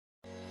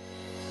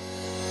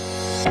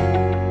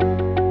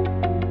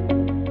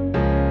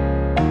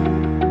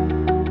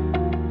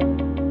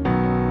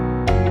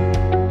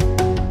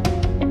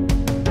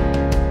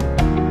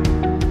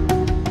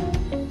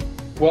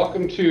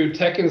Welcome to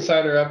Tech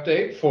Insider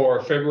Update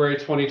for February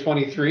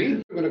 2023.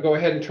 I'm going to go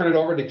ahead and turn it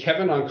over to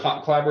Kevin on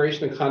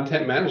collaboration and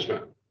content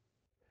management.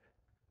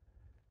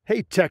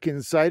 Hey Tech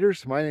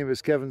Insiders, my name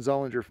is Kevin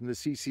Zollinger from the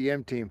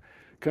CCM team,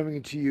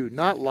 coming to you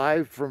not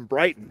live from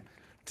Brighton.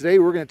 Today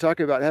we're going to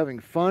talk about having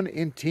fun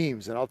in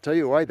Teams, and I'll tell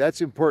you why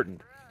that's important.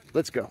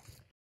 Let's go.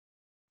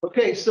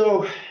 Okay,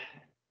 so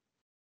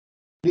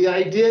the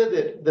idea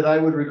that I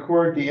would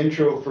record the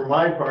intro for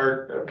my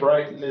part,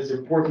 Brighton, is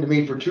important to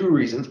me for two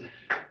reasons.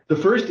 The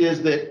first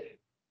is that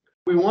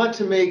we want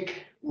to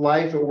make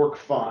life at work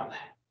fun.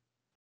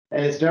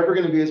 And it's never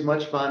going to be as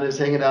much fun as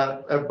hanging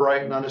out at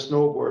Brighton on a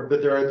snowboard,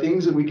 but there are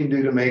things that we can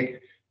do to make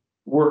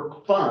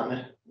work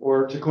fun,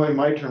 or to coin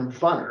my term,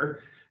 funner.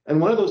 And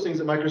one of those things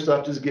that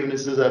Microsoft has given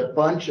us is a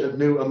bunch of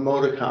new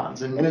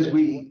emoticons. And as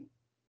we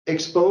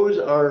expose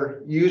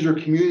our user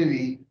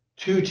community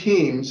to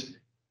Teams,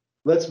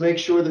 let's make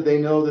sure that they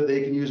know that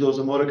they can use those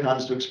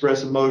emoticons to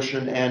express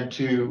emotion and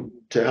to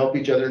help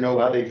each other know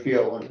how they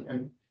feel.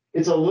 And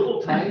it's a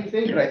little tiny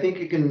thing, but I think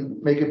it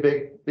can make a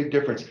big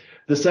difference.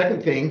 The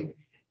second thing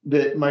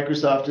that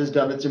Microsoft has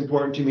done that's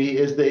important to me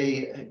is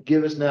they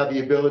give us now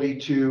the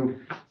ability to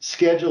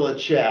schedule a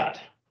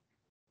chat.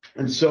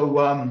 And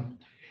so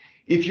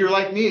if you're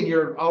like me and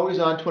you're always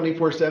on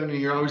 24/7 and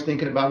you're always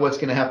thinking about what's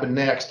going to happen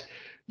next,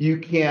 you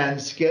can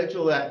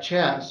schedule that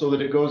chat so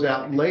that it goes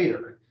out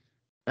later.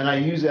 And I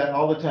use that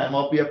all the time.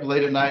 I'll be up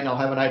late at night and I'll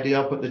have an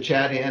idea. I'll put the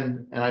chat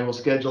in and I will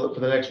schedule it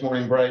for the next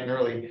morning bright and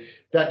early.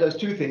 That does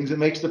two things. It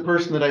makes the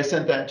person that I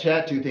sent that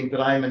chat to think that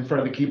I'm in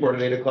front of the keyboard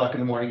at 8 o'clock in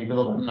the morning, even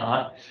though I'm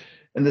not.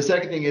 And the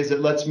second thing is it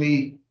lets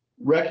me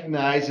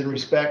recognize and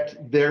respect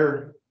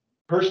their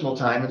personal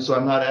time. And so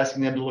I'm not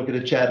asking them to look at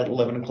a chat at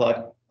 11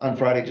 o'clock on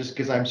Friday just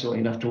because I'm silly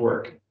enough to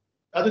work.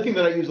 Other thing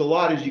that I use a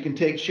lot is you can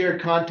take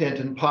shared content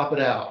and pop it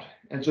out.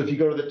 And so if you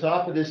go to the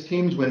top of this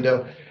Teams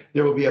window,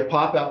 there will be a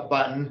pop-out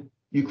button.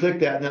 You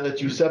click that and that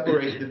lets you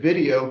separate the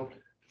video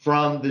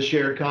from the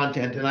shared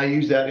content. And I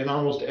use that in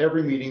almost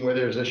every meeting where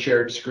there's a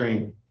shared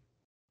screen.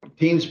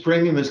 Teams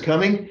Premium is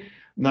coming.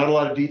 Not a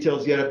lot of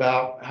details yet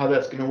about how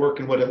that's going to work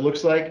and what it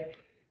looks like.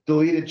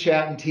 Deleted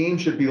chat in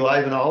Teams should be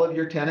live in all of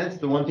your tenants.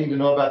 The one thing to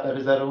know about that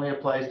is that only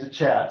applies to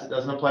chats. It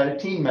doesn't apply to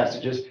team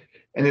messages.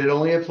 And it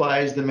only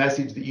applies the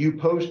message that you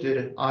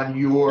posted on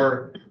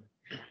your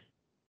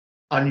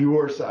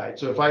side.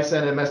 So if I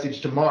send a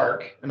message to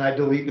Mark and I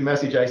delete the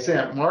message I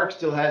sent, Mark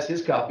still has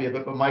his copy of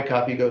it, but my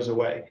copy goes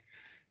away.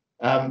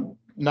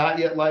 Not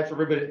yet live for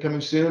everybody,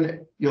 coming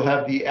soon. You'll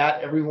have the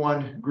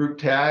 @everyone group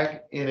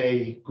tag in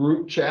a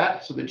group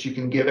chat so that you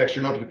can give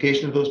extra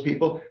notification to those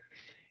people.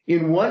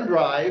 In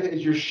OneDrive,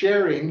 as you're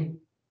sharing,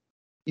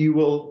 you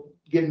will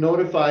get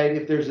notified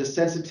if there's a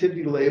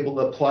sensitivity label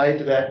applied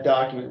to that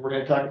document. We're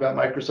going to talk about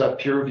Microsoft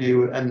Peer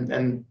Review,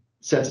 and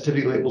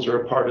sensitivity labels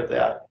are a part of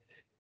that.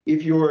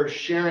 If you're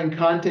sharing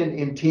content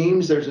in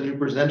Teams, there's a new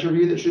presenter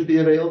view that should be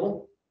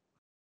available.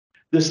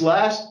 This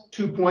last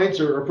 2 points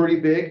are pretty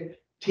big.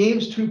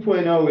 Teams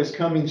 2.0 is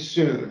coming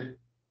soon.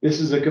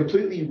 This is a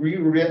completely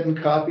rewritten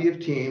copy of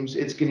Teams.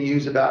 It's going to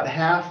use about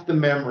half the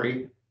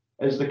memory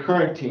as the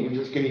current Teams.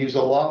 It's going to use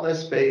a lot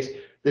less space.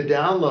 The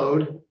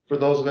download, for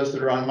those of us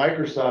that are on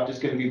Microsoft, is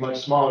going to be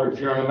much smaller.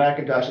 If you're on a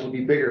Macintosh, it'll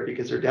be bigger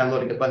because they're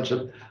downloading a bunch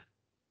of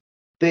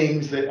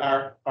things that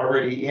aren't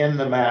already in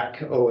the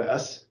Mac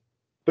OS.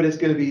 But it's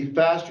going to be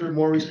faster,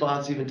 more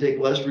responsive, and take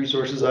less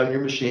resources on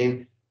your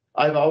machine.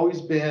 I've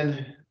always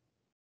been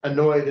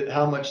annoyed at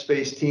how much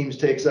space Teams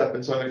takes up,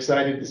 and so I'm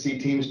excited to see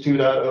Teams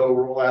 2.0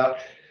 roll out.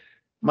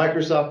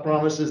 Microsoft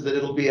promises that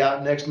it'll be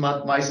out next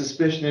month. My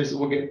suspicion is that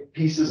we'll get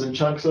pieces and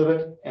chunks of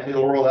it, and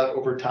it'll roll out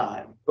over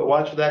time. But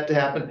watch for that to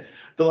happen.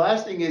 The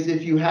last thing is,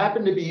 if you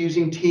happen to be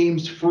using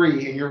Teams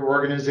free in your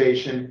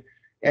organization,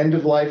 end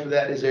of life of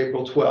that is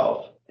April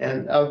 12th.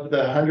 And of the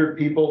 100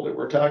 people that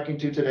we're talking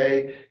to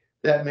today,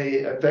 that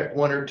may affect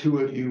one or two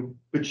of you,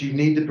 but you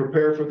need to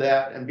prepare for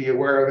that and be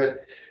aware of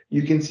it.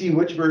 You can see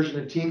which version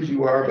of Teams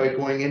you are by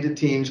going into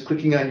Teams,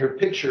 clicking on your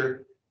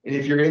picture, and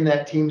if you're in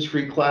that Teams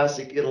Free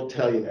Classic, it'll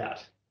tell you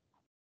that.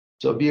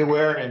 So be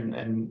aware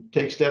and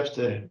take steps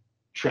to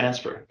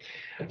transfer.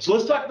 So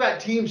let's talk about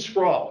Teams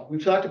sprawl.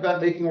 We've talked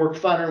about making work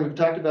funner, we've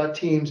talked about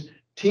Teams.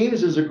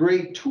 Teams is a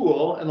great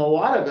tool, and a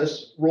lot of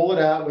us roll it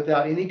out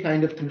without any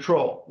kind of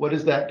control. What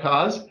does that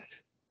cause?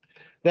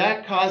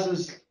 That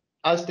causes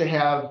us to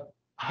have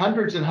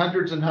hundreds and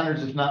hundreds and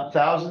hundreds, if not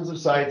thousands of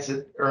sites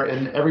that are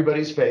in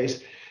everybody's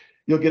face.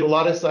 You'll get a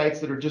lot of sites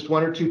that are just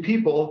one or two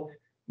people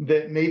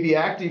that may be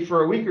active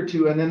for a week or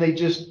two, and then they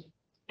just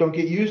don't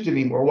get used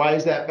anymore. Why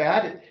is that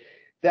bad?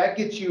 That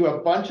gets you a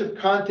bunch of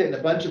content, a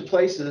bunch of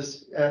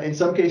places. In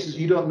some cases,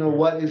 you don't know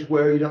what is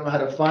where, you don't know how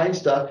to find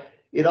stuff.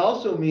 It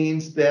also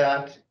means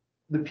that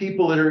the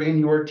people that are in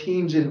your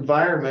Teams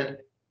environment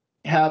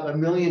have a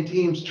million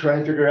teams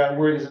trying to figure out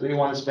where it is that they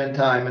want to spend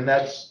time, and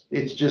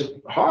it's just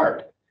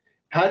hard.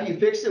 How do you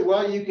fix it?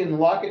 Well, you can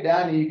lock it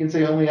down and you can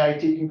say only IT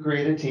can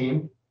create a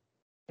team.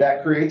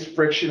 That creates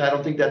friction. I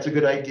don't think that's a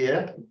good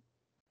idea.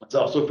 It's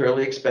also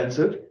fairly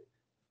expensive.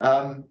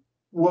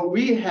 what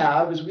we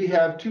have is we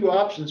have two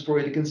options for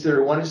you to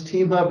consider. One is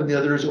Team Hub and the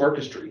other is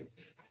Orchestry.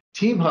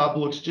 Team Hub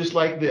looks just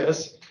like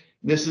this.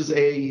 This is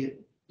a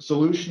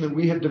solution that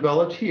we have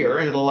developed here,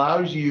 and it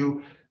allows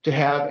you to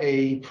have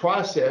a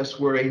process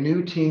where a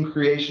new team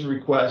creation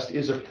request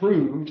is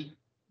approved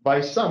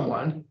by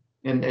someone,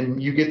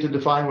 and you get to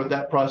define what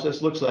that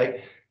process looks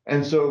like.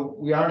 And so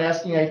we aren't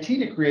asking IT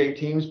to create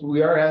teams, but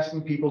we are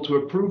asking people to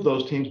approve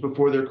those teams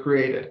before they're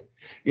created.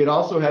 It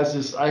also has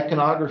this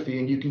iconography,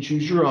 and you can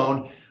choose your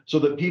own, so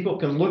that people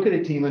can look at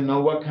a team and know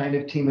what kind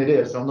of team it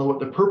is. They'll know what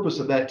the purpose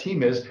of that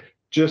team is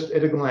just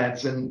at a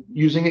glance. And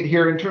using it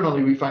here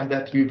internally, we find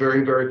that to be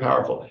very, very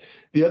powerful.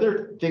 The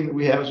other thing that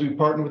we have is we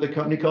partner with a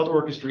company called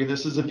Orchestry.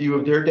 This is a view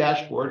of their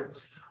dashboard.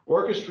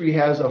 Orchestry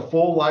has a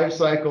full life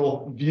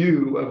cycle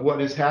view of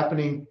what is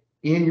happening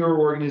in your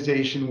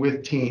organization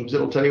with teams.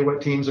 It'll tell you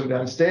what teams have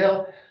gone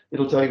stale.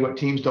 It'll tell you what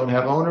teams don't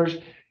have owners.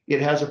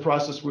 It has a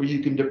process where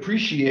you can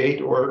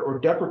depreciate or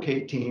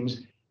deprecate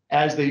teams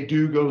as they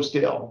do go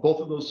stale.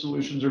 Both of those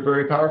solutions are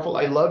very powerful.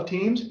 I love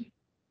Teams,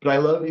 but I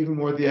love even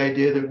more the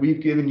idea that we've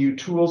given you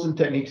tools and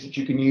techniques that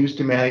you can use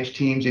to manage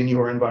teams in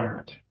your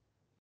environment.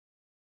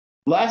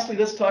 Lastly,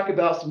 let's talk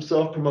about some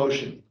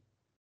self-promotion.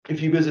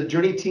 If you visit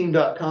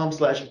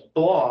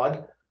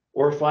JourneyTEAM.com/blog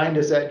or find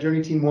us at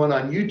JourneyTEAM1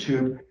 on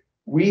YouTube,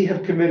 we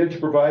have committed to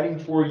providing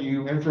for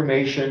you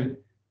information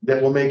that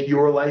will make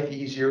your life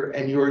easier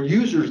and your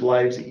users'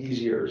 lives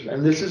easier.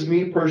 And this is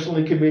me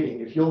personally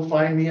committing. If you'll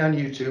find me on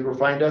YouTube or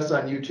find us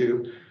on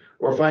YouTube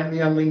or find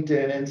me on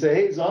LinkedIn and say,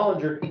 hey,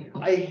 Zollinger,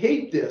 I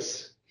hate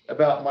this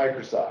about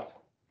Microsoft,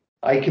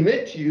 I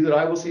commit to you that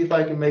I will see if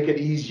I can make it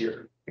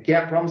easier. I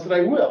can't promise that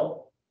I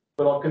will,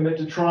 but I'll commit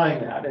to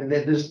trying that. And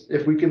then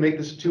if we can make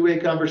this a two-way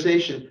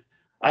conversation,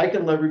 I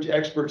can leverage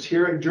experts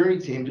here at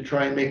JourneyTEAM to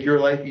try and make your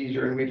life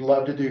easier, and we'd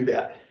love to do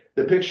that.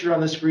 The picture on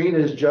the screen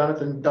is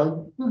Jonathan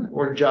Duncan,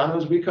 or John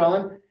as we call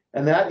him,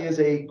 and that is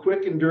a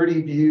quick and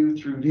dirty view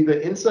through Viva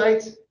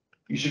Insights.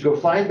 You should go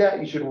find that.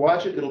 You should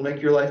watch it. It'll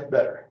make your life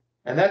better.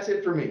 And that's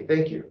it for me.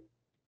 Thank you.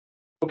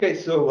 Okay,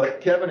 so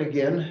Kevin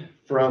again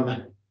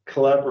from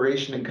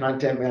Collaboration and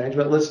Content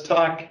Management. Let's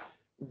talk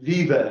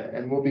Viva,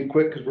 and we'll be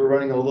quick because we're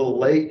running a little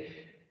late.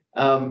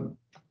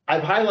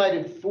 I've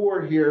highlighted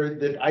 4 here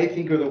that I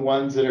think are the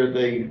ones that are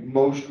the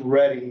most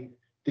ready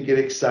to get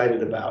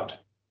excited about.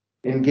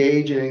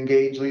 Engage and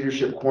Engage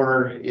Leadership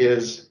Corner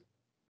is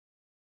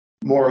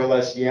more or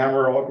less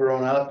Yammer all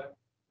grown up.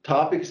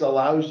 Topics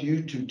allows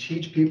you to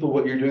teach people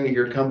what you're doing at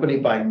your company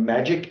by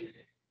magic.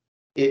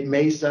 It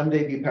may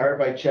someday be powered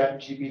by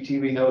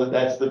ChatGPT. We know that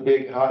that's the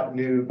big hot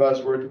new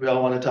buzzword that we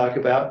all want to talk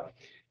about.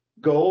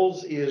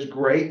 Goals is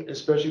great,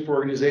 especially for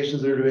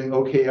organizations that are doing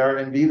OKR,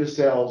 and Viva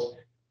Sales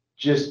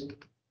just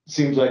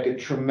seems like a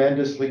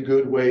tremendously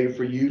good way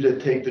for you to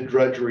take the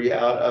drudgery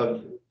out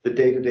of the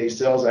day-to-day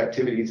sales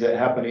activities that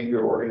happen in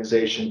your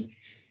organization.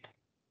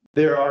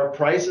 There are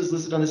prices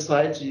listed on the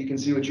slide, so you can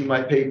see what you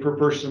might pay per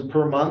person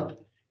per month.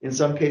 In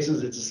some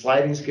cases, it's a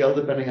sliding scale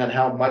depending on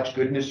how much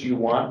goodness you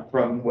want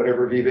from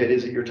whatever Viva it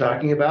is that you're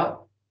talking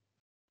about.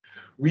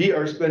 We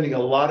are spending a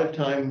lot of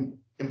time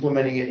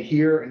implementing it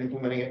here and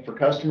implementing it for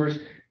customers.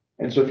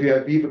 And so if you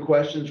have Viva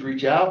questions,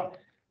 reach out.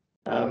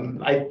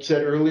 I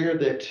said earlier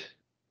that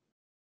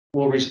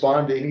we'll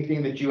respond to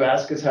anything that you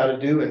ask us how to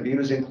do, and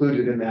Viva's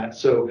included in that.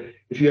 So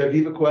if you have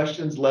Viva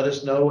questions, let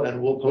us know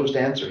and we'll post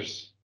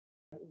answers.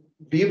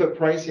 Viva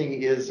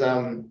pricing is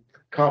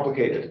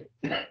complicated.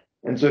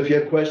 And so if you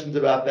have questions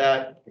about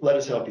that, let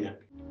us help you.